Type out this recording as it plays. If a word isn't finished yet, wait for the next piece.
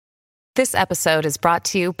This episode is brought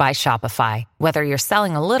to you by Shopify. Whether you're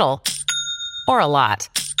selling a little or a lot,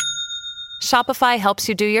 Shopify helps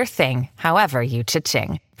you do your thing, however you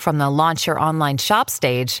cha-ching. From the launch your online shop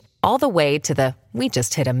stage, all the way to the we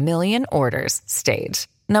just hit 1 million orders stage.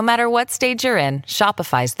 No matter what stage you're in,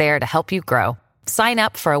 Shopify's there to help you grow. Sign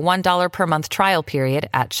up for a $1 per month trial period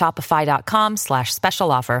at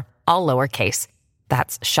shopify.com/special offer, all lowercase.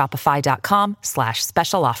 That's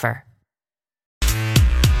shopify.com/special offer.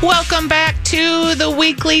 Welcome back to the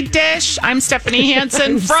Weekly Dish. I'm Stephanie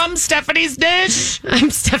Hansen from Stephanie's Dish. I'm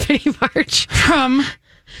Stephanie March from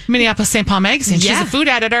Minneapolis St. Paul Magazine. She's a food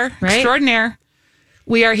editor extraordinaire.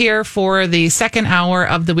 We are here for the second hour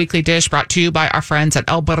of the Weekly Dish, brought to you by our friends at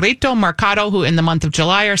El Burrito Mercado, who in the month of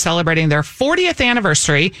July are celebrating their 40th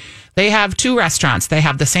anniversary. They have 2 restaurants. They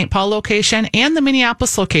have the St. Paul location and the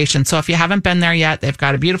Minneapolis location. So if you haven't been there yet, they've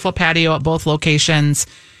got a beautiful patio at both locations.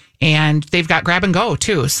 And they've got grab and go,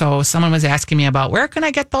 too. So someone was asking me about, where can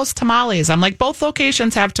I get those tamales? I'm like, both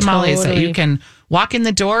locations have tamales that you can walk in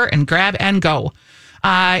the door and grab and go.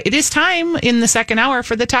 It is time in the second hour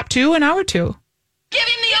for the top 2 in hour 2. Give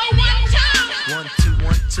him the old 1, 2. 1, 2,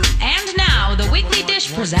 1, 2. And now the Weekly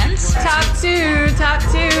Dish presents Top 2.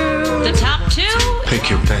 The top 2. Pick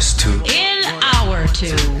your best 2 In hour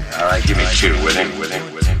 2. All right, give me 2 with it.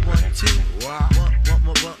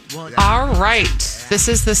 All right. This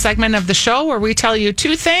is the segment of the show where we tell you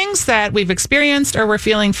 2 things that we've experienced or we're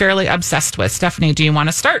feeling fairly obsessed with. Stephanie, do you want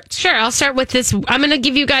to start? Sure, I'll start with this. I'm going to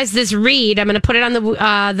give you guys this read. I'm going to put it on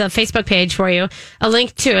the Facebook page for you, a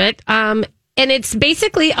link to it. And it's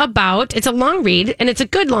basically about, it's a long read, and it's a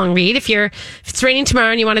good long read if it's raining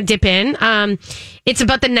tomorrow and you want to dip in. It's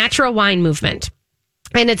about the natural wine movement.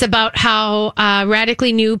 And it's about how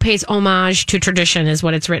Radically New pays homage to tradition, is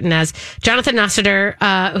what it's written as. Jonathan Nossiter,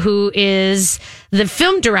 who is the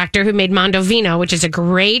film director who made Mondovino, which is a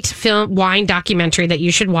great wine documentary that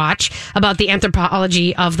you should watch about the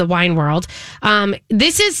anthropology of the wine world.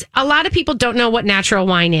 This is, a lot of people don't know what natural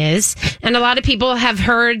wine is. And a lot of people have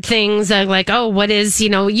heard things like, oh, what is,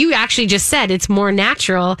 you actually just said it's more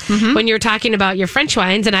natural when you're talking about your French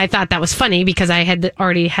wines. And I thought that was funny because I had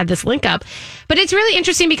already had this link up. But it's really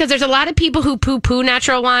interesting because there's a lot of people who poo-poo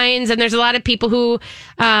natural wines, and there's a lot of people who,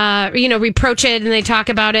 reproach it and they talk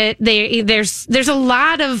about it. There's a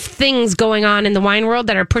lot of things going on in the wine world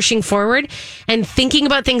that are pushing forward and thinking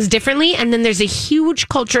about things differently. And then there's a huge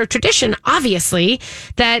culture of tradition, obviously,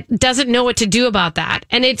 that doesn't know what to do about that.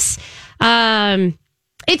 And it's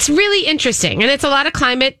really interesting. And it's a lot of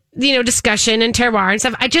climate, discussion and terroir and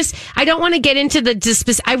stuff. I don't want to get into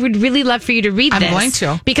the, I would really love for you to read this. I'm going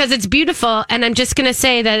to. Because it's beautiful. And I'm just going to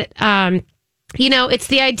say that, it's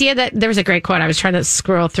the idea that there was a great quote. I was trying to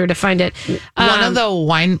scroll through to find it. One of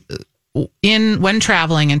the when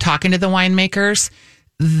traveling and talking to the winemakers,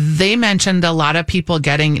 they mentioned a lot of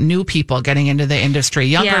new people getting into the industry,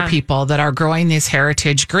 younger people that are growing these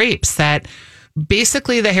heritage grapes that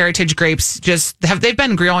basically the heritage grapes they've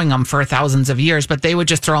been growing them for thousands of years, but they would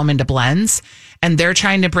just throw them into blends. And they're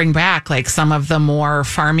trying to bring back like some of the more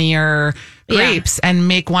farmier grapes and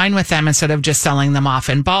make wine with them instead of just selling them off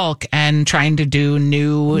in bulk and trying to do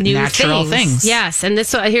new natural things. Yes. And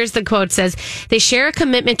here's the quote says, they share a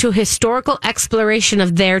commitment to historical exploration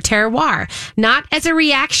of their terroir, not as a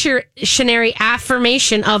reactionary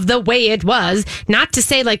affirmation of the way it was, not to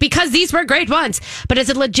say because these were great ones, but as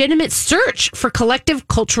a legitimate search for collective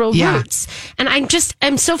cultural roots. And I'm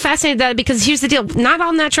so fascinated by that because here's the deal. Not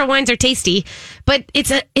all natural wines are tasty, but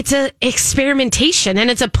it's a experimentation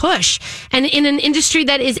and it's a push. And in an industry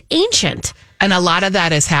that is ancient. And a lot of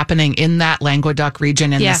that is happening in that Languedoc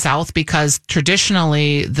region in the south because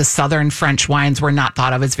traditionally the southern French wines were not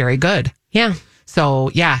thought of as very good. Yeah. So,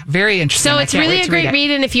 very interesting. So it's really a great read.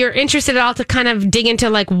 And if you're interested at all to kind of dig into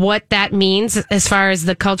what that means as far as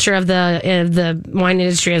the culture of the wine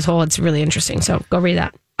industry as a whole, it's really interesting. So go read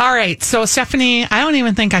that. All right. So, Stephanie, I don't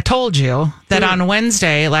even think I told you that on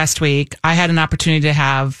Wednesday last week, I had an opportunity to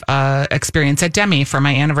have experience at Demi for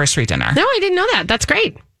my anniversary dinner. No, I didn't know that. That's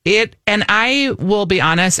great. And I will be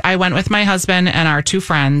honest, I went with my husband and our 2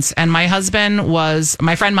 friends, and my husband was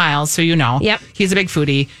my friend Miles, who Yep. He's a big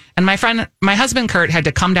foodie. And my husband Kurt had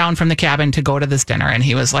to come down from the cabin to go to this dinner, and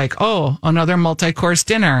he was like, "Oh, another multi-course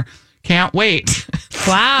dinner. Can't wait."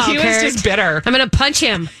 Wow. He was just bitter. I'm going to punch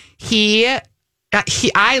him.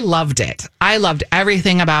 I loved it. I loved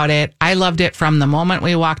everything about it. I loved it from the moment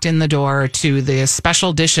we walked in the door to the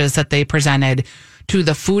special dishes that they presented to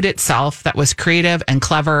the food itself that was creative and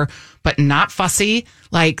clever, but not fussy.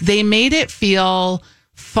 They made it feel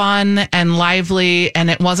fun and lively. And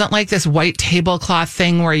it wasn't like this white tablecloth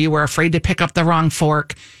thing where you were afraid to pick up the wrong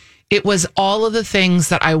fork. it was all of the things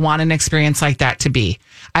that I want an experience like that to be.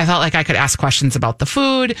 I felt like I could ask questions about the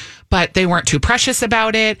food, but they weren't too precious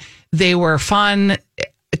about it. They were fun.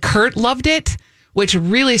 Kurt loved it, which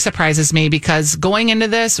really surprises me because going into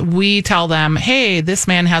this, we tell them, hey, this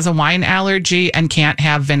man has a wine allergy and can't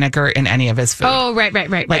have vinegar in any of his food. Oh,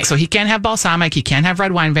 right. So he can't have balsamic, he can't have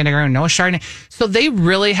red wine vinegar, no Chardonnay. So they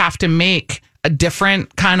really have to make a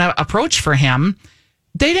different kind of approach for him.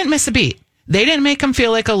 They didn't miss a beat. They didn't make him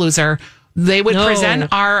feel like a loser. They would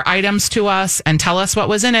present our items to us and tell us what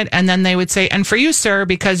was in it. And then they would say, and for you, sir,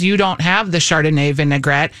 because you don't have the Chardonnay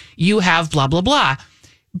vinaigrette, you have blah, blah, blah.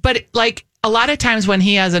 But like a lot of times when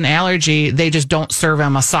he has an allergy, they just don't serve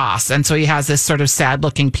him a sauce. And so he has this sort of sad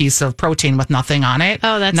looking piece of protein with nothing on it.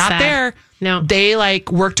 Oh, that's not sad. there. No. They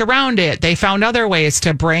like worked around it. They found other ways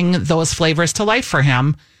to bring those flavors to life for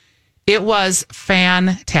him. It was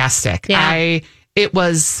fantastic. Yeah. It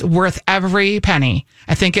was worth every penny.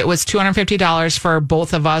 I think it was $250 for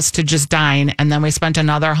both of us to just dine. And then we spent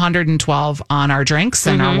another $112 on our drinks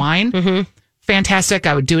and our wine. Mm-hmm. Fantastic.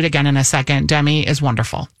 I would do it again in a second. Demi is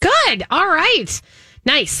wonderful. Good. All right.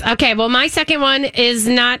 Nice. Okay. Well, my second one is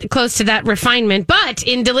not close to that refinement, but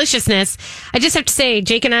in deliciousness, I just have to say,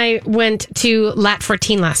 Jake and I went to Lat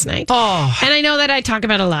 14 last night. Oh. And I know that I talk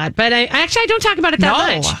about it a lot, but I don't talk about it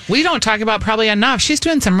that much. We don't talk about probably enough. She's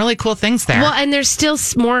doing some really cool things there. Well, and there's still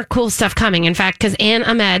more cool stuff coming. In fact, because Ann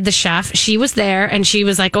Ahmed, the chef, she was there and she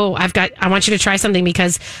was like, oh, I want you to try something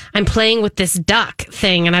because I'm playing with this duck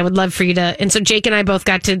thing and I would love for you to. And so Jake and I both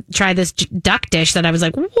got to try this duck dish that I was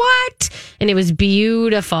like, what? And it was beautiful.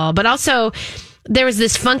 But also there was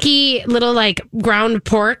this funky little like ground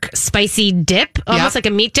pork spicy dip, almost like a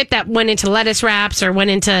meat dip that went into lettuce wraps or went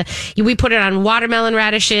into, we put it on watermelon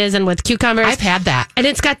radishes and with cucumbers. I've had that. And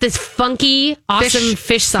it's got this funky, awesome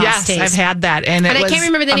fish sauce yes, taste. I've had that. And I can't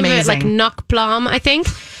remember the name of it, like Nock Plum, I think.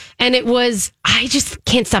 And it was, I just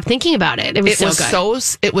can't stop thinking about it. It was so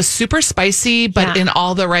good. It was super spicy, but in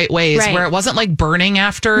all the right ways, where it wasn't like burning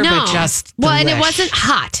after, but just well, delish. and it wasn't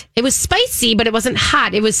hot. It was spicy, but it wasn't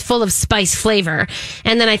hot. It was full of spice flavor.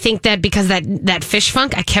 And then I think that because that fish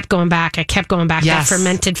funk, I kept going back. Yes. That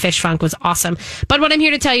fermented fish funk was awesome. But what I'm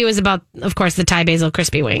here to tell you is about, of course, the Thai basil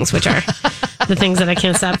crispy wings, which are the things that I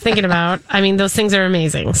can't stop thinking about. I mean, those things are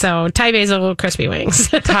amazing. So Thai basil crispy wings.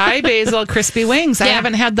 Thai basil crispy wings. I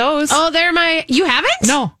haven't had those. Oh, you haven't?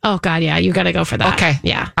 No. Oh, God, yeah. You got to go for that. Okay.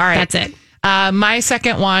 Yeah. All right. That's it. My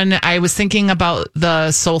second one, I was thinking about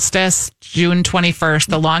the solstice, June 21st,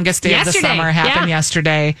 the longest day of the summer happened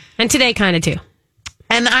yesterday. And today kind of too.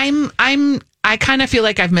 And I kind of feel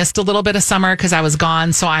like I've missed a little bit of summer because I was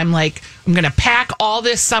gone. So I'm like, I'm going to pack all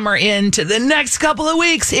this summer into the next couple of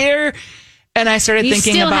weeks here. And I started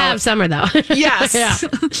thinking about... You still have summer, though. Yes. Yeah.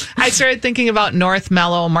 I started thinking about North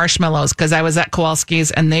Mellow marshmallows because I was at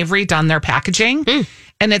Kowalski's and they've redone their packaging.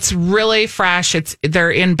 And it's really fresh.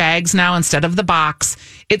 They're in bags now instead of the box.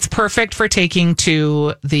 It's perfect for taking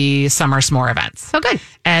to the summer s'more events. Oh, good.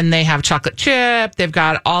 And they have chocolate chip. They've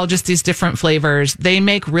got all just these different flavors. They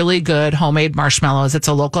make really good homemade marshmallows. It's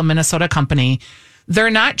a local Minnesota company.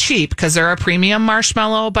 They're not cheap because they're a premium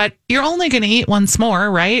marshmallow, but you're only going to eat one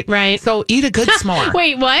s'more, right? Right. So eat a good s'more.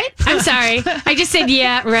 Wait, what? I'm sorry. I just said,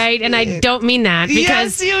 yeah, right. And I don't mean that.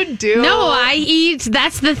 Because, yes, you do. No, I eat.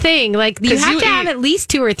 That's the thing. Like, you have to have at least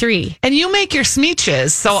 2 or 3. And you make your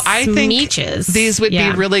smeeches. So I think these would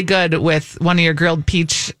be really good with one of your grilled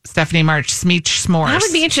peach Stephanie March smeech s'mores. That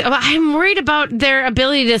would be interesting. I'm worried about their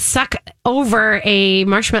ability to suck over a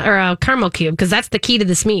marshmallow or a caramel cube because that's the key to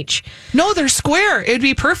the smeech. No, they're square. It'd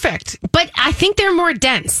be perfect. But I think they're more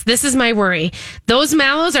dense. This is my worry. Those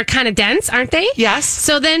mallows are kind of dense, aren't they? Yes.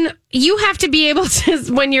 So then you have to be able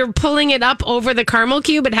to, when you're pulling it up over the caramel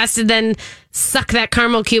cube, it has to then suck that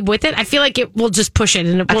caramel cube with it. I feel like it will just push it.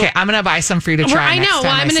 And it okay, I'm going to buy some for you to try. I know.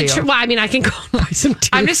 Well, I'm going to. Well, I mean, I can go buy some too.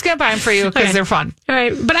 I'm just going to buy them for you because they're fun. All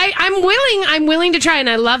right, but I'm willing to try, and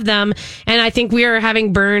I love them. And I think we are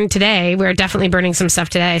having burn today. We're definitely burning some stuff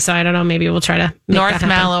today. So I don't know. Maybe we'll try to make North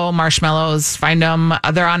Mallow marshmallows. Find them.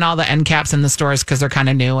 They're on all the end caps in the stores because they're kind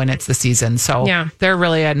of new and it's the season. So they're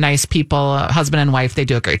really a nice people, husband and wife. They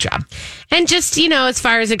do a great job. And just, as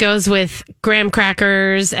far as it goes with graham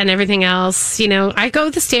crackers and everything else, I go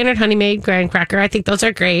with the standard Honey Maid graham cracker. I think those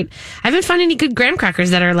are great. I haven't found any good graham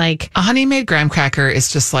crackers that are like... A Honey Maid graham cracker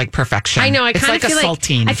is just like perfection. I know. It's like a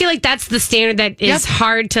saltine. I feel like that's the standard that is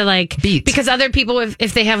hard to like... beat. Because other people,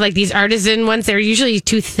 if they have like these artisan ones, they're usually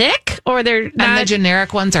too thick or they're not... And the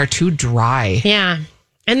generic ones are too dry. Yeah.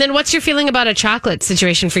 And then what's your feeling about a chocolate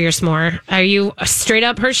situation for your s'more? Are you straight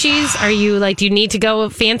up Hershey's? Are you like, do you need to go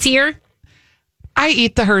fancier? I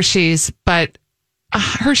eat the Hershey's, but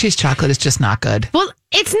Hershey's chocolate is just not good. Well,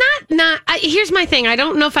 it's not. Here's my thing. I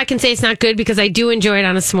don't know if I can say it's not good because I do enjoy it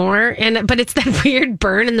on a s'more, but it's that weird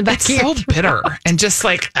burn in the back. It's so bitter and just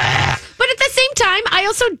like. But at the same time, I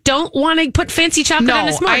also don't want to put fancy chocolate on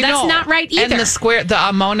a s'more. That's not right either. And the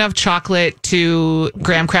amount of chocolate to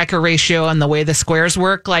graham cracker ratio and the way the squares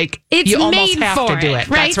work, like it's you almost have to do it.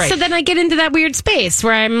 Right? That's right. So then I get into that weird space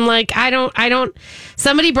where I'm like, I don't.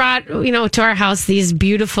 Somebody brought to our house these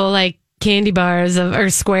beautiful like candy bars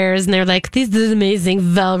or squares, and they're like, this is amazing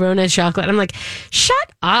Valrhona chocolate. I'm like,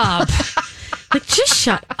 shut up. Like, just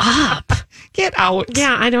shut up. Get out.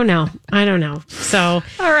 Yeah, I don't know. So,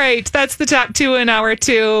 all right, that's the top 2 in hour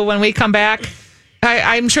 2. When we come back,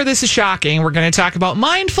 I'm sure this is shocking. We're going to talk about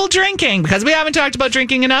mindful drinking because we haven't talked about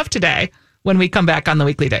drinking enough today. When we come back on the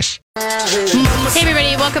Weekly Dish. Hey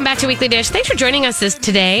everybody, welcome back to Weekly Dish. Thanks for joining us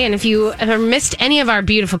today. And if you have missed any of our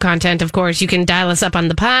beautiful content, of course, you can dial us up on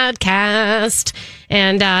the podcast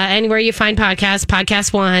and anywhere you find podcasts,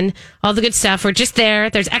 Podcast One, all the good stuff. We're just there.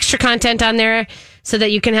 There's extra content on there so that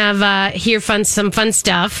you can have hear some fun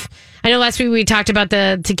stuff. I know last week we talked about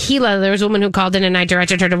the tequila. There was a woman who called in and I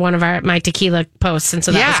directed her to one of my tequila posts, and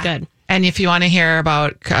so that was good. And if you want to hear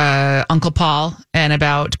about Uncle Paul and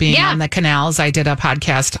about being on the canals, I did a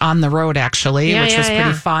podcast on the road, actually, which was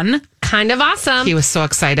pretty fun. Kind of awesome. He was so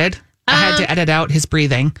excited. I had to edit out his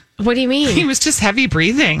breathing. What do you mean? He was just heavy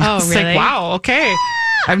breathing. Oh, really? Like, wow, okay.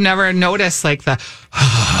 I've never noticed like the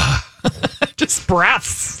just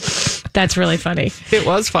breaths. That's really funny. It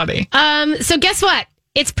was funny. So guess what?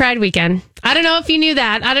 It's Pride weekend. I don't know if you knew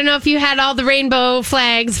that. I don't know if you had all the rainbow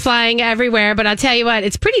flags flying everywhere, but I'll tell you what,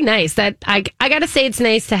 it's pretty nice. That I got to say it's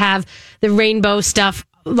nice to have the rainbow stuff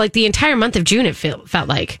like the entire month of June, it felt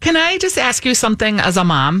like. Can I just ask you something as a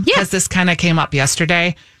mom? Yeah. Because this kind of came up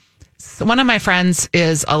yesterday. So one of my friends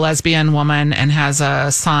is a lesbian woman and has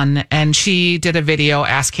a son, and she did a video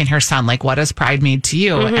asking her son, like, what does Pride mean to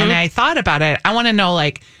you? Mm-hmm. And I thought about it. I want to know,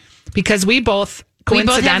 like, because we both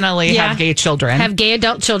coincidentally have gay children. Have gay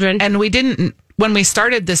adult children. And we didn't, when we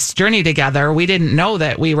started this journey together, we didn't know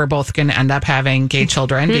that we were both going to end up having gay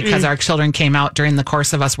children because our children came out during the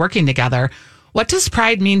course of us working together. What does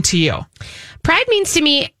Pride mean to you? Pride means to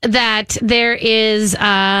me that there is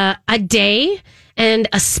a day and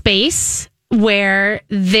a space where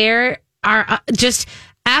there are just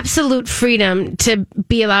absolute freedom to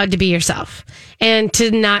be allowed to be yourself and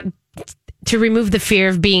to remove the fear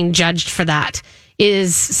of being judged for that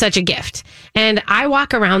is such a gift. And I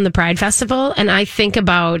walk around the Pride Festival and I think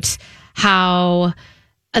about how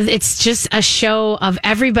it's just a show of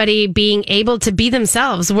everybody being able to be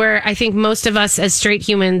themselves, where I think most of us as straight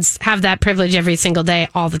humans have that privilege every single day,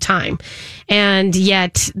 all the time. And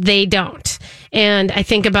yet they don't. And I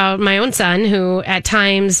think about my own son, who at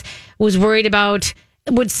times was worried about,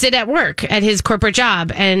 would sit at work at his corporate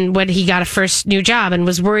job and when he got a first new job and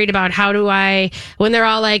was worried about when they're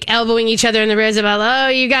all like elbowing each other in the ribs about, oh,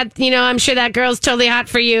 you got, I'm sure that girl's totally hot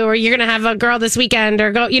for you, or you're going to have a girl this weekend,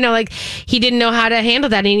 or go, like he didn't know how to handle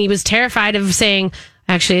that. And he was terrified of saying,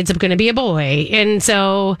 actually, it's going to be a boy. And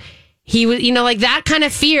so he was, like that kind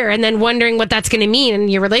of fear, and then wondering what that's going to mean in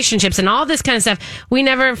your relationships and all this kind of stuff. We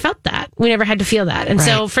never felt that. We never had to feel that. And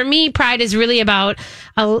so for me, Pride is really about,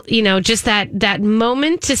 just that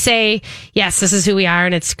moment to say, yes, this is who we are,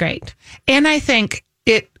 and it's great. And I think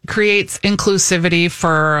it creates inclusivity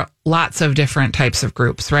for lots of different types of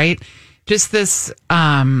groups, right? Just this,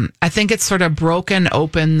 I think it's sort of broken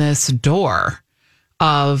open this door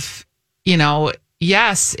of,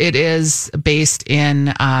 yes, it is based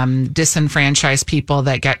in disenfranchised people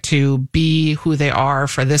that get to be who they are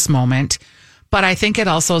for this moment. But I think it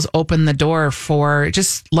also has opened the door for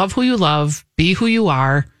just love who you love, be who you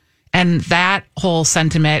are. And that whole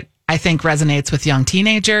sentiment, I think, resonates with young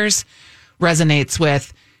teenagers, resonates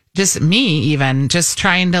with just me, even just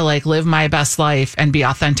trying to like live my best life and be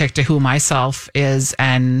authentic to who myself is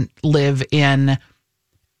and live in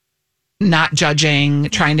not judging,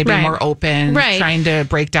 trying to be more open, trying to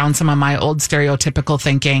break down some of my old stereotypical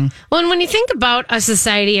thinking. Well, and when you think about a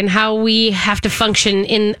society and how we have to function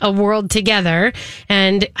in a world together,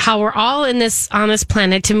 and how we're all on this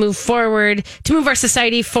planet to move forward, to move our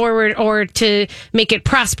society forward, or to make it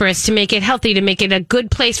prosperous, to make it healthy, to make it a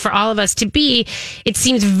good place for all of us to be, it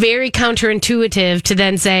seems very counterintuitive to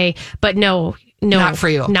then say, but no, not for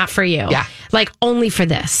you. Not for you. Yeah. Like only for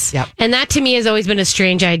this. Yep. And that to me has always been a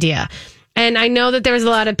strange idea. And I know that there was a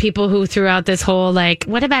lot of people who threw out this whole, like,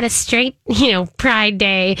 what about a straight, Pride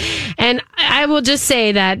Day? And I will just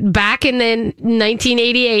say that back in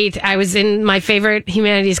 1988, I was in my favorite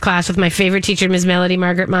humanities class with my favorite teacher, Ms. Melody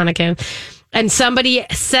Margaret Monacan. And somebody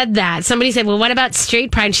said that. Somebody said, well, what about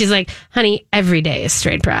straight pride? And she's like, honey, every day is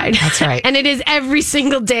straight pride. That's right. And it is every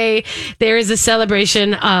single day. There is a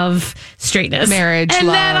celebration of straightness. Marriage, and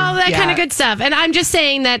love, then all that kind of good stuff. And I'm just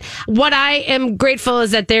saying that what I am grateful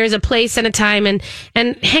is that there's a place and a time and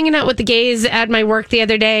hanging out with the gays at my work the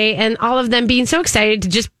other day and all of them being so excited to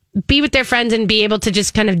just be with their friends and be able to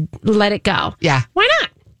just kind of let it go. Yeah. Why not?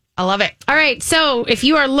 I love it. All right. So if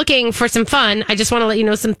you are looking for some fun, I just want to let you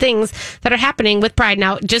know some things that are happening with Pride.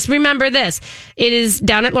 Now, just remember this. It is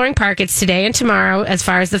down at Loring Park. It's today and tomorrow as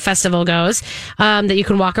far as the festival goes, that you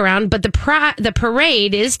can walk around. But the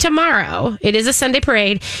parade is tomorrow. It is a Sunday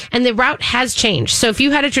parade and the route has changed. So if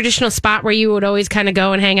you had a traditional spot where you would always kind of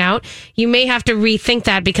go and hang out, you may have to rethink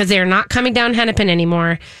that because they are not coming down Hennepin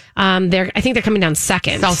anymore. I think they're coming down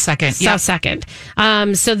Second. South Second. South Second.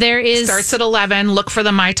 So there is... Starts at 11. Look for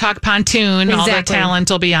the My Talk pontoon. Exactly. All the talent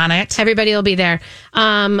will be on it. Everybody will be there.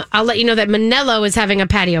 I'll let you know that Manello is having a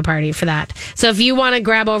patio party for that. So if you want to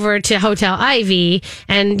grab over to Hotel Ivy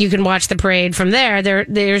and you can watch the parade from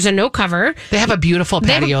there's a no cover. They have a beautiful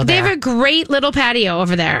patio there. They have a great little patio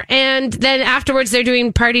over there. And then afterwards, they're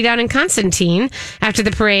doing party down in Constantine after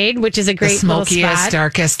the parade, which is a great little spot. The smokiest,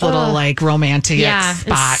 darkest little romantic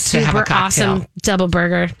spot to have a cocktail. Awesome double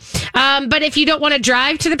burger. But if you don't want to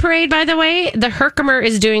drive to the parade, by the way, the Herkimer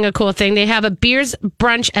is doing a cool thing. They have a beers,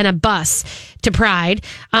 brunch, and a bus to Pride.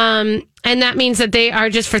 And that means that they are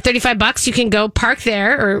just for $35. You can go park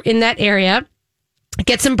there or in that area,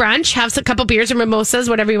 get some brunch, have a couple beers or mimosas,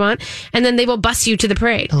 whatever you want, and then they will bus you to the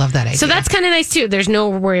parade. I love that idea. So that's kind of nice too. There's no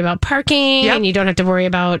worry about parking, and you don't have to worry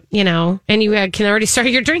about, and you can already start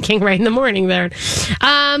your drinking right in the morning there.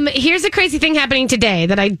 Here's a crazy thing happening today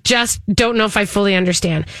that I just don't know if I fully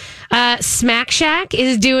understand. Smack Shack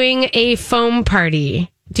is doing a foam party.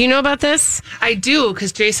 Do you know about this? I do,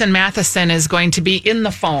 because Jason Matheson is going to be in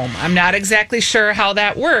the foam. I'm not exactly sure how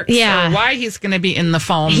that works or why he's going to be in the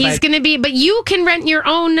foam. He's going to be, but you can rent your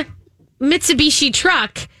own Mitsubishi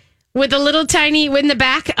truck with a little tiny, in the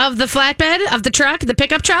back of the flatbed of the truck, the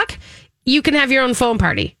pickup truck. You can have your own foam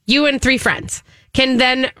party. You and 3 friends can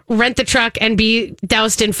then rent the truck and be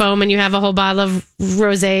doused in foam, and you have a whole bottle of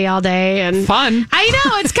rosé all day. And fun. I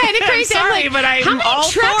know, it's kind of crazy. I'm sorry, but I'm all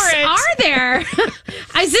for it. How many trucks are there?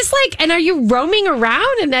 Is this and are you roaming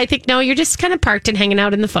around? And I think, no, you're just kind of parked and hanging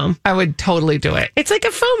out in the foam. I would totally do it. It's like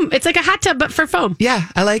a foam. It's like a hot tub, but for foam. Yeah,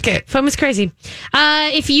 I like it. Foam is crazy.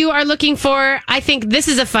 If you are looking for, I think this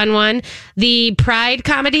is a fun one, the Pride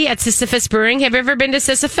comedy at Sisyphus Brewing. Have you ever been to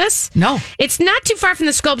Sisyphus? No. It's not too far from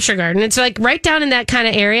the Sculpture Garden. It's right down in that kind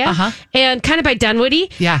of area and kind of by Dunwoody.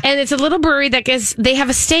 Yeah. And it's a little brewery they have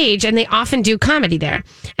a stage and they often do comedy there.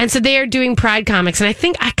 And so they are doing Pride comics. And I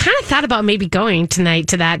think I kind of thought about maybe going tonight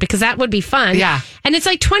to that because that would be fun. Yeah. And it's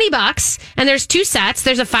like $20 and there's 2 sets.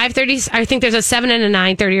 There's a 5:30, I think there's a 7 and a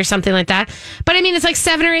 9:30 or something like that. But I mean, it's like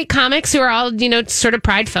 7 or 8 comics who are all, sort of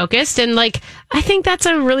Pride focused. And I think that's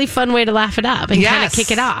a really fun way to laugh it up and kind of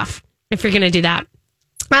kick it off if you're going to do that.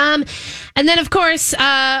 And then, of course,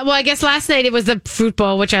 I guess last night it was the Fruit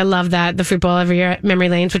Bowl, which I love that. The Fruit Bowl every year at Memory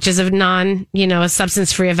Lanes, which is a a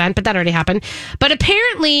substance-free event, but that already happened. But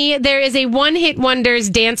apparently there is a One-Hit Wonders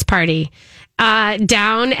dance party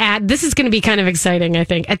down at, this is going to be kind of exciting, I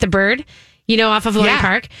think, at the Bird, off of Loring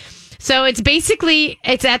Park. So it's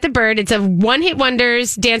at the Bird. It's a One-Hit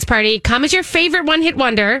Wonders dance party. Come as your favorite One-Hit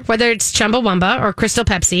Wonder, whether it's Chumbawamba or Crystal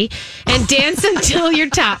Pepsi, and dance until your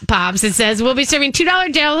top pops. It says, we'll be serving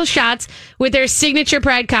 $2 gel shots with their signature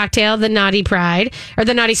Pride cocktail, the Naughty Pride, or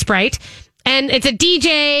the Naughty Sprite. And it's a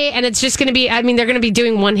DJ, and it's just going to be, they're going to be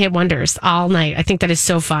doing One-Hit Wonders all night. I think that is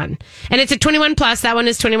so fun. And it's a 21 plus. That one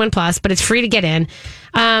is 21 plus, but it's free to get in.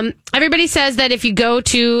 Everybody says that if you go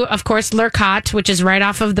to, of course, Lurcott, which is right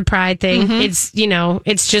off of the Pride thing, it's,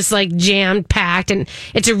 it's just jam packed and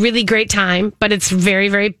it's a really great time, but it's very,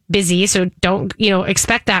 very busy. So don't,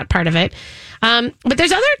 expect that part of it. But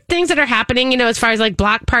there's other things that are happening, as far as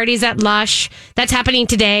block parties at Lush. That's happening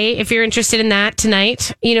today. If you're interested in that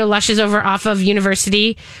tonight, Lush is over off of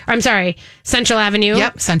Central Avenue.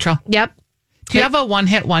 Yep. Central. Yep. Do you have a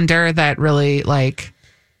one-hit wonder that really works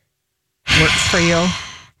for you?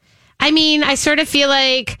 I sort of feel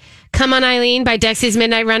like Come On Eileen by Dexy's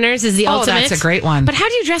Midnight Runners is the ultimate. Oh, that's a great one. But how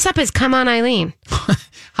do you dress up as Come On Eileen?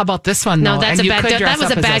 How about this one, though? No, that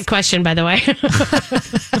was a bad question, by the way.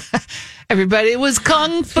 Everybody was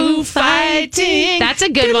kung fu fighting. That's a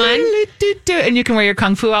good one. And you can wear your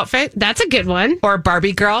kung fu outfit. That's a good one. Or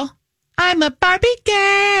Barbie girl. I'm a Barbie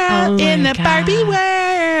girl in the Barbie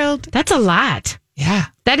world. That's a lot. Yeah.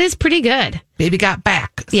 That is pretty good. Baby Got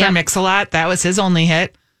Back. Yeah. Mix-a-Lot. That was his only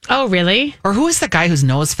hit. Oh, really? Or who was the guy whose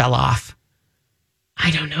nose fell off?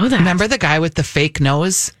 I don't know that. Remember the guy with the fake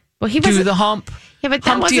nose? Well, he Do wasn't the hump. Yeah, but that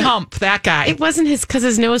Humpty wasn't Hump, that guy. It wasn't because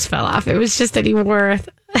his nose fell off. It was just that he wore.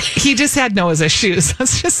 He just had nose issues.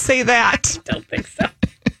 Let's just say that. I don't think so.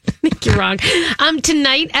 I think you're wrong.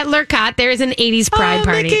 Tonight at Lurcott, there is an 80s pride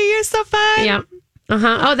party. Mickey, you're so fun. Yeah.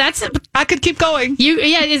 Oh, that's I could keep going.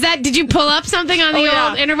 Is that? Did you pull up something on the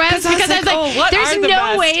old interwebs? Because I was like, there's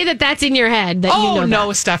no way that that's in your head. That you know no,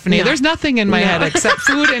 that. Stephanie. No. There's nothing in my head except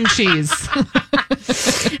food and cheese.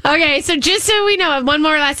 Okay, so just so we know, one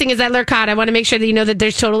more last thing is that Lurcott. I want to make sure that you know that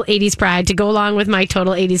there's total 80s pride to go along with my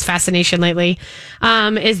total 80s fascination lately.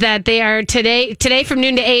 Is that they are today from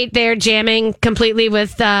noon to 8. They're jamming completely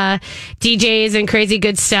with DJs and crazy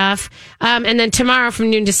good stuff. And then tomorrow from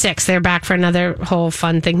noon to 6, they're back for another whole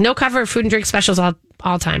fun thing. No cover, food and drink specials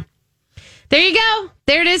all time. There you go.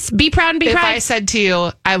 There it is. Be proud and be proud. If I said to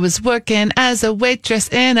you, I was working as a waitress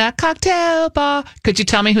in a cocktail bar, could you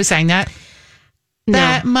tell me who sang that? No.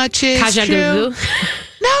 That much is Kaja true. Gugu?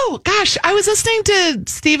 No, gosh, I was listening to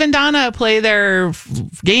Steve and Donna play their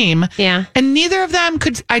game. Yeah. And neither of them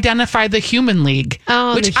could identify the Human League.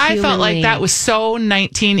 Oh, which I felt like that was so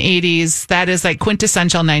 1980s. That is like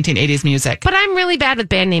quintessential 1980s music. But I'm really bad with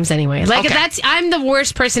band names anyway. Like I'm the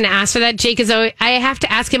worst person to ask for that. Jake is always, I have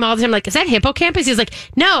to ask him all the time, like, is that Hippocampus? He's like,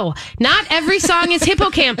 no, not every song is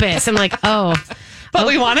Hippocampus. I'm like, oh. But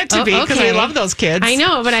we want it to be because we love those kids. I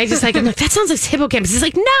know, but I'm like, that sounds like Hippocampus. He's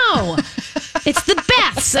like, no, it's the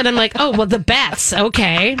Beths. And I'm like, oh, well, the Beths.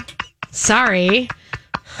 Okay. Sorry.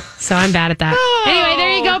 So I'm bad at that. Oh. Anyway,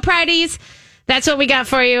 there you go, Prideies. That's what we got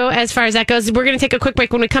for you as far as that goes. We're going to take a quick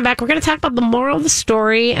break. When we come back, we're going to talk about the moral of the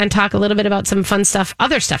story and talk a little bit about some fun stuff,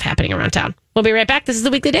 other stuff happening around town. We'll be right back. This is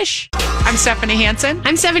The Weekly Dish. I'm Stephanie Hansen.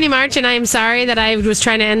 I'm Stephanie March, and I am sorry that I was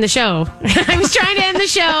trying to end the show. I was trying to end the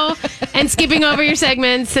show and skipping over your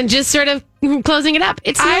segments and just sort of closing it up.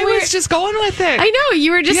 I was just going with it. I know.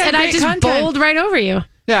 You were just, and I just bowled right over you.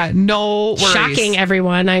 Yeah, no worries. Shocking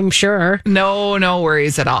everyone, I'm sure. No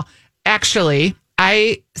worries at all. Actually,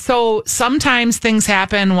 so sometimes things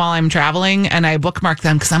happen while I'm traveling and I bookmark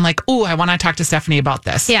them because I'm like, ooh, I want to talk to Stephanie about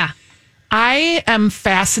this. Yeah. I am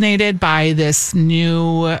fascinated by this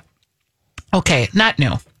not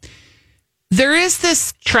new. There is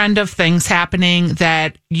this trend of things happening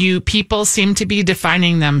that people seem to be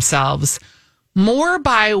defining themselves more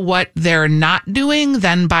by what they're not doing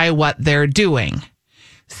than by what they're doing.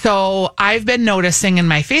 So I've been noticing in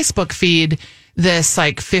my Facebook feed this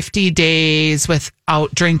like 50 days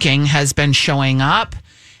without drinking has been showing up.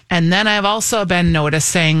 And then I've also been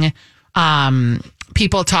noticing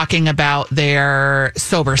people talking about their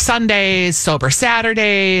sober Sundays, sober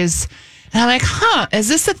Saturdays. And I'm like, is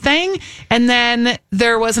this a thing? And then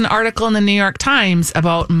there was an article in the New York Times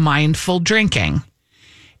about mindful drinking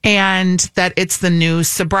and that it's the new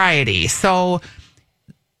sobriety. So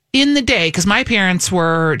in the day, because my parents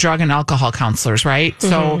were drug and alcohol counselors, right? Mm-hmm.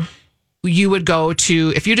 So you would go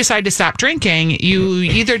to, if you decide to stop drinking, you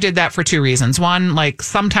either did that for two reasons. One, like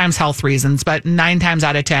sometimes health reasons, but 9 times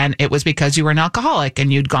out of 10, it was because you were an alcoholic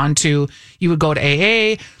and you would go to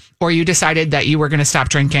AA, or you decided that you were going to stop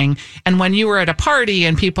drinking. And when you were at a party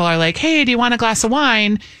and people are like, hey, do you want a glass of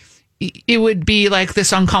wine? It would be like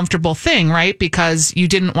this uncomfortable thing, right? Because you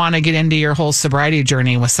didn't want to get into your whole sobriety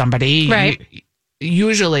journey with somebody. Right.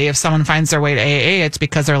 Usually if someone finds their way to AA, it's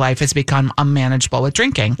because their life has become unmanageable with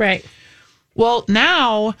drinking. Right. Well,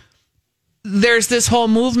 now there's this whole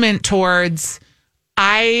movement towards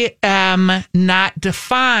I am not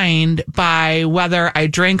defined by whether I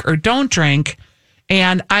drink or don't drink,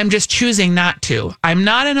 and I'm just choosing not to. I'm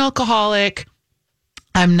not an alcoholic.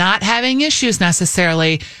 I'm not having issues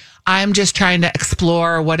necessarily. I'm just trying to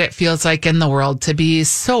explore what it feels like in the world to be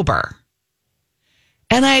sober.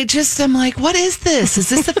 And I just am like, what is this? Is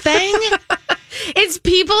this a thing? It's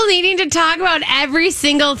people needing to talk about every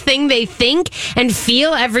single thing they think and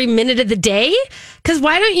feel every minute of the day. Because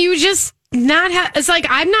why don't you just not have... It's like,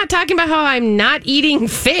 I'm not talking about how I'm not eating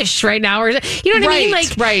fish right now. Or, you know what I mean?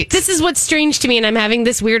 Like, right. This is what's strange to me, and I'm having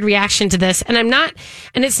this weird reaction to this. And I'm not...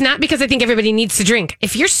 And it's not because I think everybody needs to drink.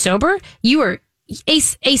 If you're sober, you are...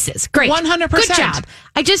 Aces. Great. 100%. Good job.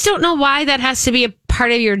 I just don't know why that has to be a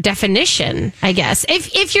part of your definition, I guess.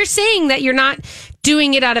 If you're saying that you're not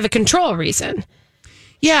doing it out of a control reason.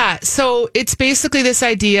 Yeah. So it's basically this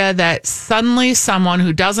idea that suddenly someone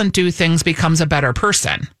who doesn't do things becomes a better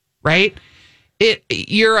person, right?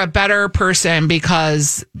 You're a better person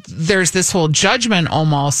because there's this whole judgment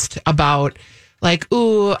almost about like,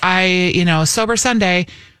 ooh, sober Sunday.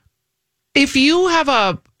 If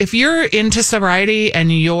you're into sobriety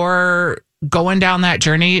and you're going down that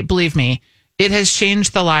journey, believe me, It has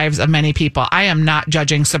changed the lives of many people. I am not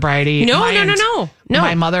judging sobriety. No.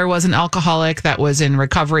 My mother was an alcoholic that was in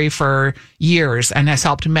recovery for years and has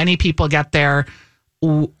helped many people get there.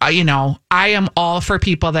 You know, I am all for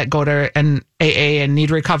people that go to an AA and need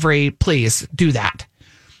recovery. Please do that.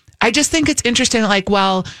 I just think it's interesting. Like,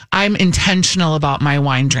 well, I'm intentional about my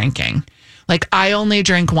wine drinking. Like, I only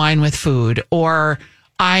drink wine with food, or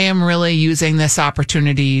I am really using this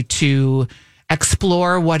opportunity to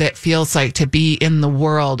explore what it feels like to be in the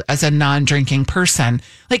world as a non-drinking person.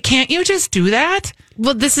 Like, can't you just do that?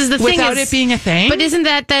 Well, this is the thing. Without it being a thing? But isn't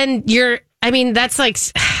that then that's like,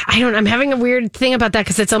 I'm having a weird thing about that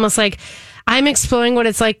because it's almost like I'm exploring what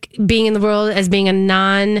it's like being in the world as being a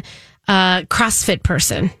non-CrossFit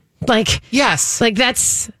person. Like, yes. Like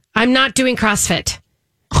I'm not doing CrossFit.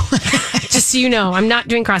 Just so you know, I'm not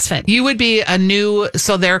doing CrossFit. You would be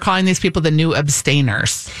so they're calling these people the new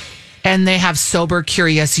abstainers. And they have sober,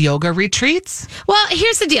 curious yoga retreats. Well,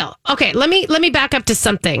 here's the deal. Okay, let me back up to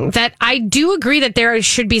something that I do agree that there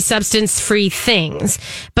should be substance-free things,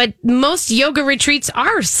 but most yoga retreats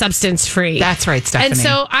are substance-free. That's right, Stephanie. And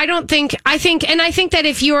so I think that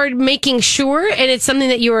if you're making sure, and it's something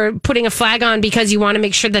that you are putting a flag on because you want to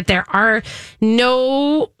make sure that there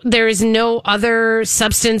is no other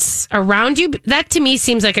substance around you, that to me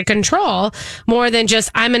seems like a control more than just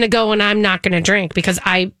I'm going to go and I'm not going to drink because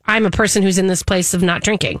I'm a person who's in this place of not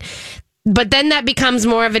drinking. But then that becomes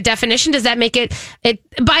more of a definition. Does that make it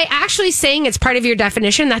by actually saying it's part of your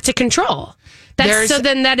definition, that's a control.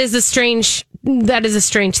 Then that is a strange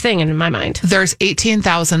thing in my mind. There's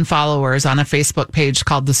 18,000 followers on a Facebook page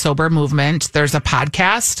called The Sober Movement. There's a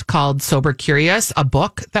podcast called Sober Curious, a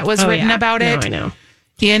book that was written about it. I know.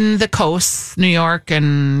 In the coasts, New York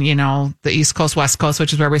and, you know, the East Coast, West Coast,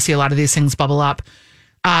 which is where we see a lot of these things bubble up.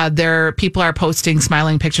 People are posting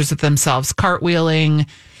smiling pictures of themselves, cartwheeling,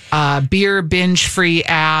 beer binge-free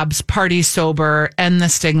abs, party sober, end the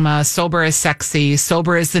stigma, sober is sexy,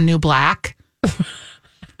 sober is the new black.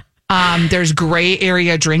 There's gray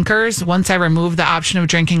area drinkers. Once I removed the option of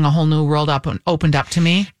drinking, a whole new world opened up to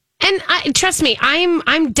me. And trust me,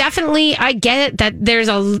 I'm definitely, I get it that there's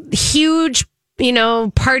a huge,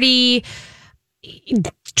 party,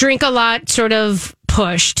 drink a lot sort of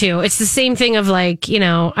push too. It's the same thing of like,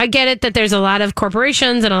 I get it that there's a lot of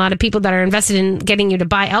corporations and a lot of people that are invested in getting you to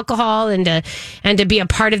buy alcohol and to be a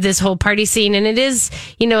part of this whole party scene. And it is,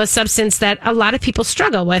 a substance that a lot of people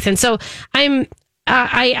struggle with. And so I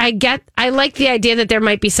like the idea that there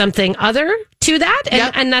might be something other to that.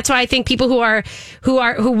 And that's why I think people who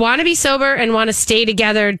want to be sober and want to stay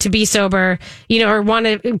together to be sober, or want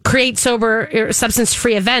to create sober or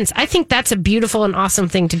substance-free events, I think that's a beautiful and awesome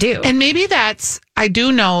thing to do. And maybe I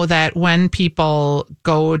do know that when people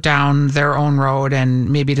go down their own road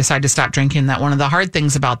and maybe decide to stop drinking, that one of the hard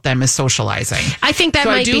things about them is socializing. I think that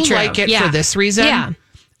might be true. I do like it for this reason. Yeah.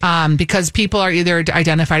 Because people are either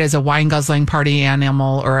identified as a wine guzzling party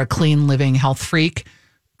animal or a clean living health freak.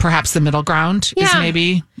 Perhaps the middle ground is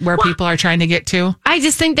maybe where people are trying to get to. I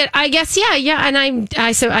just think that, I guess, and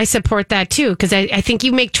I support that too, because I think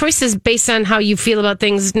you make choices based on how you feel about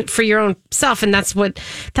things for your own self, and that's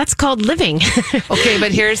called living. Okay,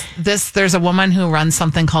 but there's a woman who runs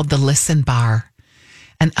something called the Listen Bar,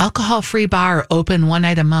 an alcohol-free bar open one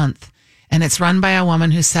night a month, and it's run by a woman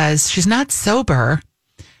who says she's not sober.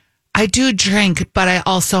 I do drink, but I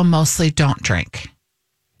also mostly don't drink.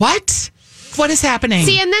 What? What is happening?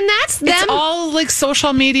 See, and then that's them. It's all like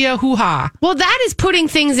social media hoo-ha. Well, that is putting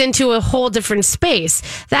things into a whole different space.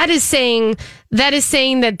 That is saying that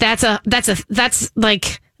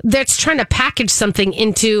that's trying to package something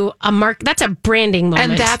into a mark. That's a branding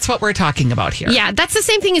moment. And that's what we're talking about here. Yeah, that's the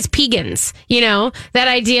same thing as pegans. That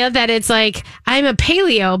idea that it's like, I'm a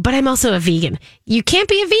paleo, but I'm also a vegan. You can't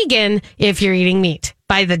be a vegan if you're eating meat.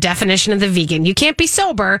 By the definition of the vegan, you can't be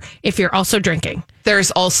sober if you're also drinking.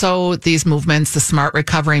 There's also these movements, the Smart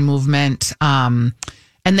Recovery movement. And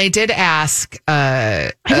they did ask...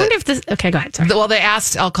 I wonder if this... Okay, go ahead. Sorry. Well, they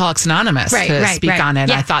asked Alcoholics Anonymous to speak on it.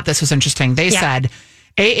 Yeah. I thought this was interesting. They said,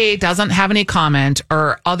 AA doesn't have any comment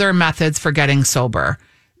or other methods for getting sober.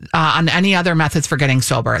 On any other methods for getting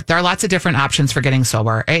sober. There are lots of different options for getting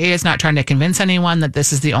sober. AA is not trying to convince anyone that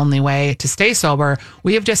this is the only way to stay sober.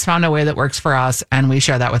 We have just found a way that works for us, and we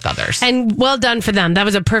share that with others. And well done for them. That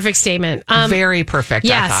was a perfect statement. Very perfect,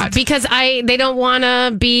 yes, I thought. Because they don't want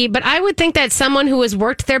to be... But I would think that someone who has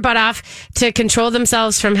worked their butt off to control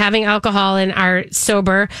themselves from having alcohol and are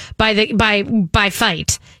sober by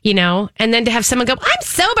fight, and then to have someone go, I'm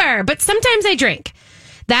sober, but sometimes I drink.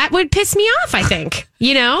 that would piss me off, I think.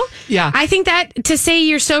 Yeah. I think that to say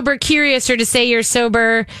you're sober curious, or to say you're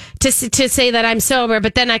sober, to say that I'm sober,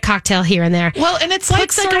 but then I cocktail here and there. Well, and it's like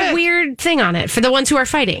puts like a weird thing on it for the ones who are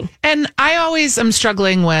fighting. And I always am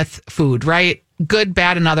struggling with food, right? Good,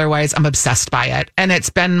 bad, and otherwise. I'm obsessed by it. And it's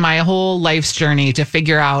been my whole life's journey to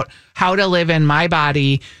figure out how to live in my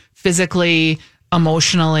body physically,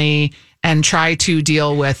 emotionally, and try to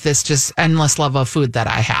deal with this just endless love of food that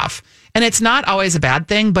I have. And it's not always a bad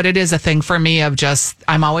thing, but it is a thing for me of just,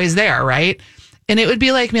 I'm always there, right? And it would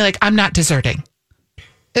be like me, like, I'm not deserting.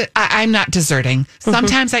 I'm not deserting.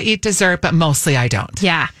 Sometimes I eat dessert, but mostly I don't.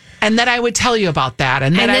 Yeah. And then I would tell you about that.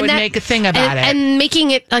 And then I would make a thing about it. And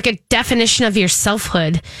making it like a definition of your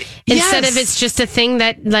selfhood instead of it's just a thing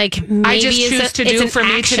that like maybe I just choose to do for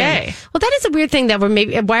me today. Well, that is a weird thing that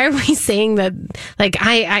why are we saying that like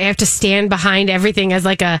I have to stand behind everything as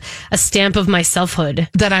like a stamp of my selfhood?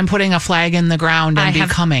 That I'm putting a flag in the ground and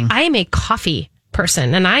becoming. I am a coffee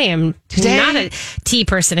person and I am not a tea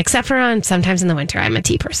person, except for sometimes in the winter I'm a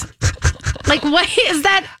tea person. Like what is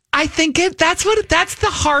that? I think that's the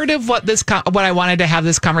heart of what I wanted to have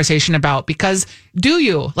this conversation about, because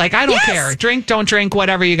I don't care, drink, don't drink,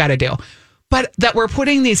 whatever you got to do. But that we're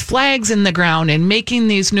putting these flags in the ground and making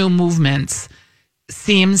these new movements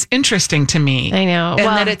seems interesting to me. I know. And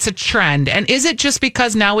that it's a trend. And is it just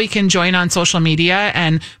because now we can join on social media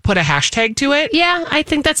and put a hashtag to it? Yeah,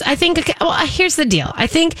 here's the deal. I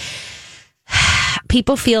think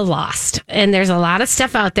people feel lost and there's a lot of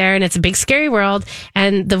stuff out there and it's a big scary world.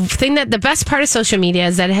 And the best part of social media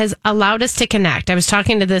is that it has allowed us to connect. I was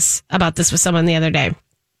talking about this with someone the other day.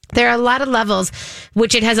 There are a lot of levels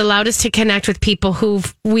which it has allowed us to connect with people who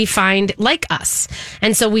we find like us.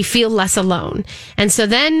 And so we feel less alone. And so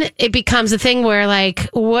then it becomes a thing where like,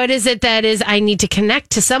 what is it that is I need to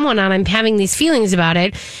connect to someone on? I'm having these feelings about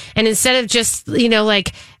it. And instead of just,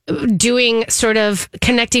 like doing sort of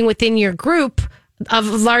connecting within your group of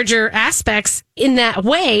larger aspects in that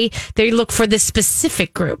way, they look for this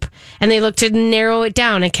specific group and they look to narrow it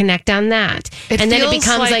down and connect on that. And then it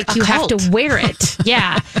becomes like you have to wear it.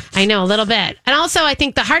 Yeah, I know, a little bit. And also I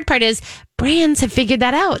think the hard part is brands have figured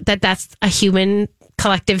that out, that's a human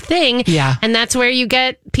collective thing. Yeah. And that's where you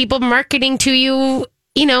get people marketing to you.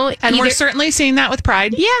 And we're certainly seeing that with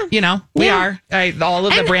Pride. Yeah. We are. All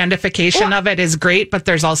of the brandification of it is great, but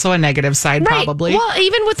there's also a negative side, probably. Well,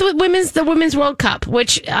 even with the Women's World Cup,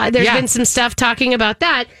 which there's been some stuff talking about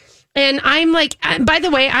that. And I'm like, by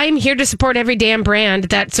the way, I'm here to support every damn brand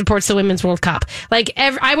that supports the Women's World Cup. Like,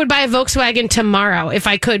 I would buy a Volkswagen tomorrow if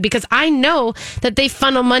I could, because I know that they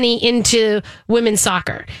funnel money into women's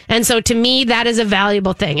soccer. And so to me, that is a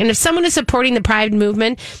valuable thing. And if someone is supporting the Pride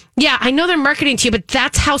movement, yeah, I know they're marketing to you, but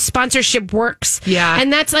that's how sponsorship works. Yeah.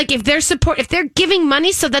 And that's like, if they're giving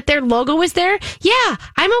money so that their logo is there, yeah,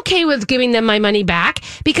 I'm okay with giving them my money back,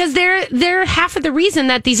 because they're half of the reason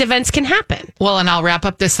that these events can happen. Well, and I'll wrap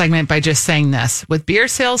up this segment by just saying this. With beer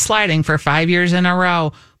sales sliding for 5 years in a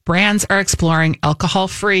row, brands are exploring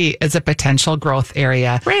alcohol-free as a potential growth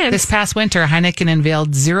area. Brands. This past winter, Heineken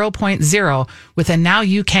unveiled 0.0 with a Now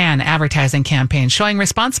You Can advertising campaign showing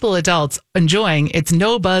responsible adults enjoying its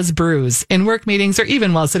no-buzz brews in work meetings or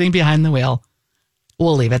even while sitting behind the wheel.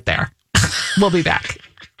 We'll leave it there. We'll be back.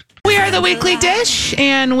 We are the Weekly Dish,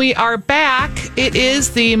 and we are back. It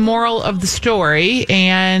is the moral of the story,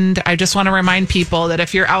 and I just want to remind people that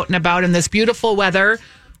if you're out and about in this beautiful weather,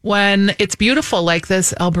 when it's beautiful like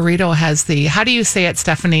this, El Burrito has how do you say it,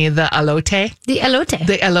 Stephanie? The elote? The elote.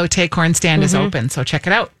 The elote corn stand is open, so check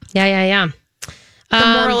it out. Yeah. The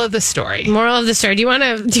moral of the story. Moral of the story. Do you want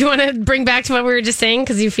to bring back to what we were just saying,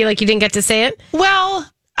 because you feel like you didn't get to say it? Well,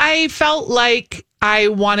 I felt like I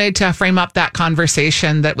wanted to frame up that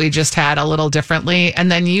conversation that we just had a little differently,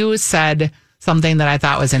 and then you said something that I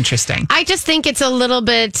thought was interesting. I just think it's a little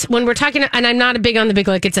bit, when we're talking, and I'm not big on the big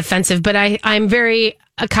like it's offensive, but I'm very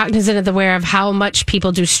cognizant of aware of how much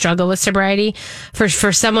people do struggle with sobriety. For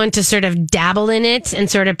someone to sort of dabble in it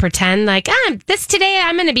and sort of pretend like, today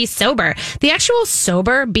I'm going to be sober. The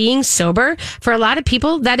actual being sober, for a lot of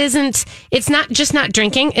people, it's not just not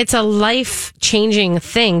drinking. It's a life-changing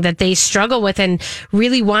thing that they struggle with and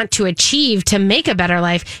really want to achieve to make a better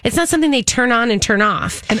life. It's not something they turn on and turn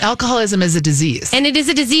off. And alcoholism is a disease. And it is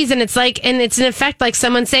a disease, and it's in effect like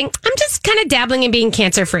someone saying, I'm just kind of dabbling in being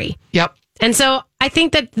cancer-free. Yep. And so I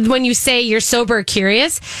think that when you say you're sober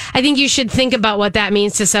curious, I think you should think about what that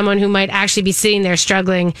means to someone who might actually be sitting there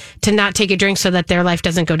struggling to not take a drink so that their life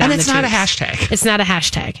doesn't go down. And it's the not tubes. a hashtag. It's not a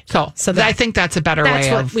hashtag. So I think that's a better way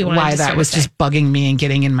of why that was just bugging me and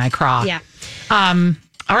getting in my craw. Yeah. All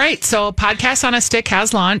right. So Podcast on a Stick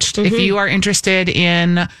has launched. If you are interested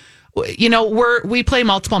in we play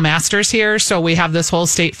multiple masters here. So we have this whole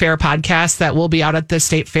state fair podcast that will be out at the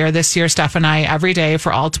state fair this year, Steph and I, every day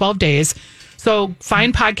for all 12 days. So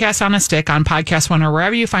find Podcast on a Stick on Podcast One or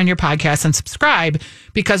wherever you find your podcast and subscribe,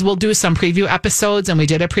 because we'll do some preview episodes, and we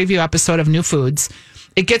did a preview episode of new foods.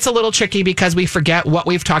 It gets a little tricky because we forget what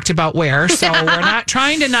we've talked about where. So we're not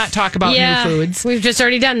trying to not talk about new foods. We've just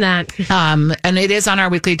already done that. And it is on our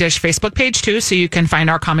Weekly Dish Facebook page too, so you can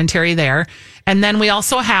find our commentary there. And then we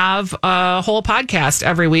also have a whole podcast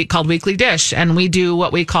every week called Weekly Dish, and we do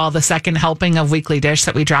what we call the second helping of Weekly Dish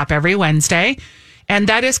that we drop every Wednesday. And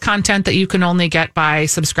that is content that you can only get by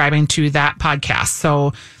subscribing to that podcast.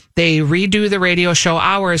 So they redo the radio show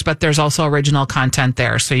hours, but there's also original content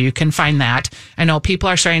there. So you can find that. I know people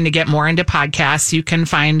are starting to get more into podcasts. You can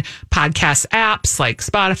find podcast apps like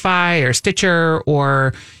Spotify or Stitcher,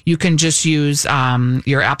 or you can just use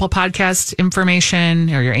your Apple Podcast information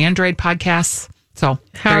or your Android podcasts. So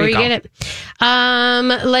however you get it.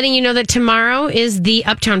 Letting you know that tomorrow is the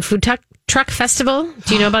Uptown Food Truck Festival.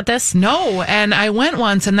 Do you know about this? No, and I went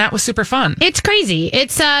once, and that was super fun. It's crazy.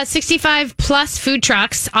 It's 65 plus food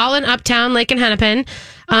trucks, all in Uptown, Lake and Hennepin.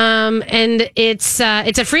 And it's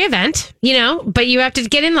a free event, but you have to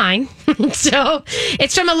get in line. So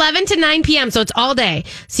it's from 11 to 9 p.m. So it's all day.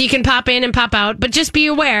 So you can pop in and pop out, but just be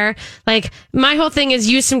aware, like my whole thing is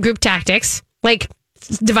use some group tactics, like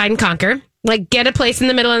divide and conquer. Like, get a place in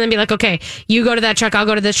the middle and then be like, okay, you go to that truck, I'll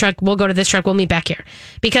go to this truck, we'll go to this truck, we'll meet back here.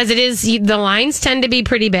 Because the lines tend to be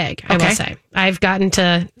pretty big, I will say. I've gotten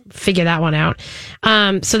to figure that one out.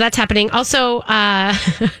 So that's happening. Also, I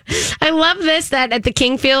love this, that at the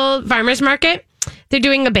Kingfield Farmers Market, they're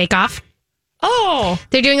doing a bake-off. Oh,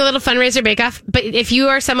 they're doing a little fundraiser bake-off. But if you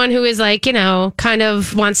are someone who is like, kind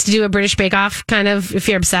of wants to do a British bake-off, kind of, if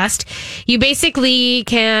you're obsessed, you basically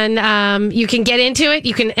can, you can get into it.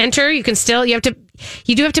 You can enter. You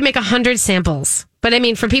do have to make 100 samples. But I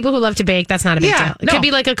mean, for people who love to bake, that's not a big deal. It could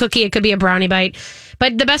be like a cookie. It could be a brownie bite.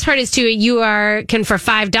 But the best part is too, for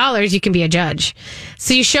 $5, you can be a judge.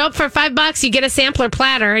 So you show up for $5, you get a sampler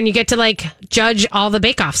platter, and you get to like judge all the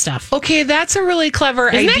bake-off stuff. Okay, that's a really clever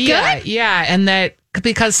idea. Isn't that good? Yeah, and that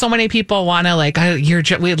because so many people want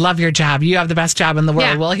to we'd love your job. You have the best job in the world.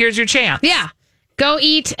 Yeah. Well, here's your chance. Yeah, go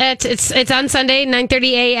eat at it's on Sunday,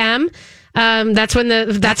 9:30 a.m. That's when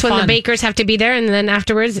the bakers have to be there, and then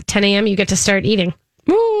afterwards at 10 a.m. you get to start eating.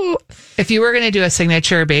 Woo. If you were going to do a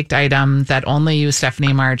signature baked item that only you,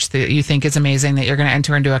 Stephanie March, that you think is amazing that you're going to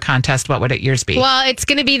enter into a contest, what would yours be? Well, it's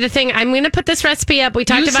going to be the thing. I'm going to put this recipe up. We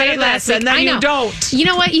talked about it last week. And then you don't. You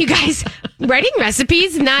know what, you guys? Writing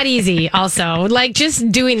recipes, not easy also. Like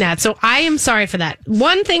just doing that. So I am sorry for that.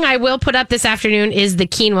 One thing I will put up this afternoon is the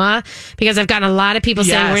quinoa, because I've gotten a lot of people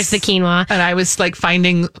saying, where's the quinoa? And I was like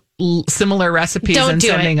finding similar recipes and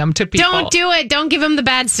sending them to people. Don't do it. Don't give them the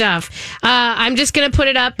bad stuff. I'm just going to put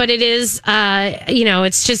it up, but it is,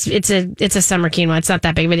 it's a summer quinoa. It's not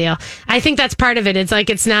that big of a deal. I think that's part of it. It's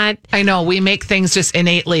like, it's not. I know we make things just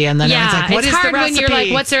innately, and then everyone's like, what is the recipe? It's hard when you're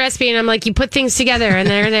like, what's the recipe? And I'm like, you put things together, and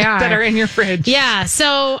there they are. that are in your fridge. Yeah.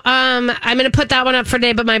 So, I'm going to put that one up for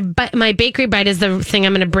today, but my bakery bite is the thing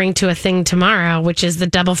I'm going to bring to a thing tomorrow, which is the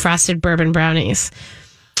double frosted bourbon brownies.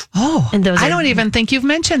 Oh, and I don't even think you've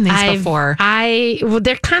mentioned these before.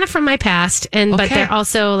 They're kind of from my past, but they're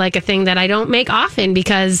also like a thing that I don't make often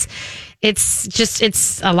because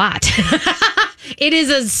it's a lot. It is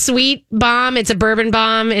a sweet bomb. It's a bourbon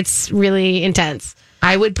bomb. It's really intense.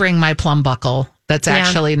 I would bring my plum buckle. That's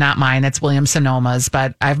actually not mine. It's Williams Sonoma's,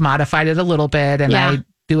 but I've modified it a little bit, and I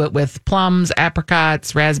do it with plums,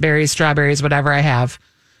 apricots, raspberries, strawberries, whatever I have,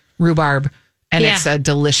 rhubarb. And it's a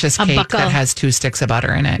delicious cake that has 2 sticks of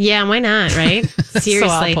butter in it. Yeah, why not, right? Seriously. So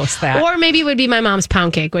I'll post that. Or maybe it would be my mom's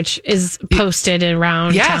pound cake, which is posted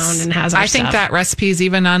around town and has our stuff. I think that recipe is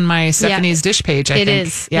even on my Stephanie's Dish page, I think. It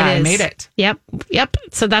is. Yeah, I made it. Yep.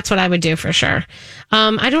 So that's what I would do for sure.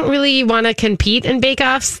 I don't really want to compete in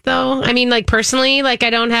bake-offs, though. I mean, like, personally, like,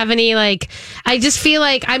 I don't have any, like, I just feel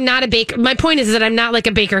like I'm not a baker. My point is that I'm not, like,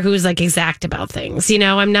 a baker who's, like, exact about things.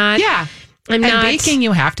 I'm not. Yeah. And baking,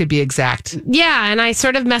 you have to be exact. Yeah, and I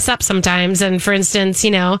sort of mess up sometimes. And for instance,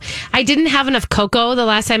 I didn't have enough cocoa the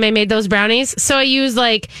last time I made those brownies. So I used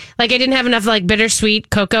like I didn't have enough like bittersweet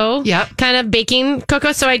cocoa kind of baking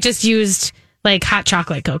cocoa. So I just used like hot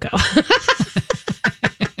chocolate cocoa. I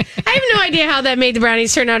have no idea how that made the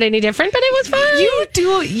brownies turn out any different, but it was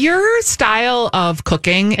fun. Your style of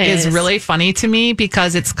cooking is really funny to me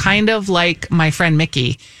because it's kind of like my friend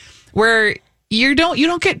Mickey, where you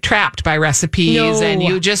don't get trapped by recipes and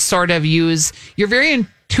you just sort of you're very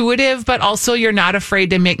intuitive, but also you're not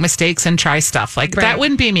afraid to make mistakes and try stuff. Like that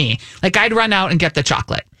wouldn't be me. Like I'd run out and get the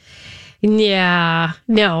chocolate. Yeah,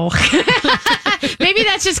 no. Maybe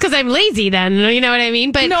that's just because I'm lazy then, you know what I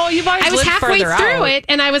mean? But no, you've always I was lived halfway further through out. it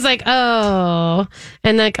and I was like, oh.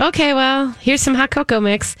 And like, okay, well, here's some hot cocoa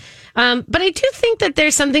mix. But I do think that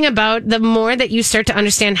there's something about the more that you start to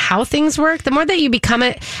understand how things work, the more that you become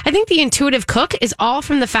I think the intuitive cook is all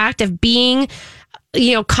from the fact of being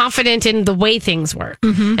confident in the way things work.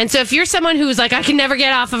 Mm-hmm. And so if you're someone who's like, I can never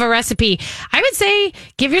get off of a recipe, I would say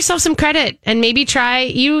give yourself some credit and maybe try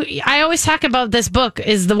I always talk about this book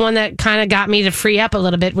is the one that kind of got me to free up a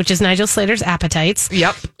little bit, which is Nigel Slater's Appetites.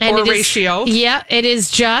 Yep. And or Ratio. Yeah. It is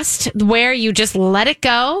just where you just let it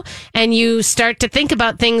go and you start to think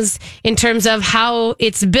about things in terms of how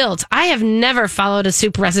it's built. I have never followed a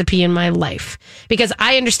soup recipe in my life because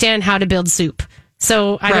I understand how to build soup.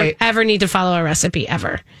 So I don't ever need to follow a recipe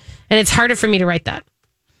ever. And it's harder for me to write that.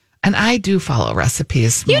 And I do follow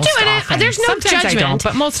recipes. You do, and often. There's no Sometimes judgment. I don't,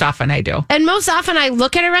 but most often I do. And most often I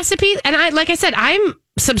look at a recipe and like I said, I'm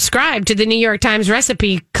subscribed to the New York Times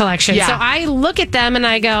recipe collection. Yeah. So I look at them and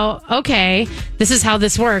I go, okay, this is how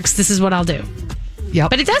this works. This is what I'll do.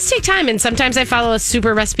 Yep. But it does take time. And sometimes I follow a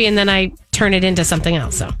super recipe and then I turn it into something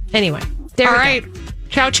else. So anyway, there we go. All right.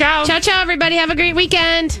 Ciao, ciao. Ciao, ciao, everybody. Have a great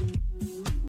weekend.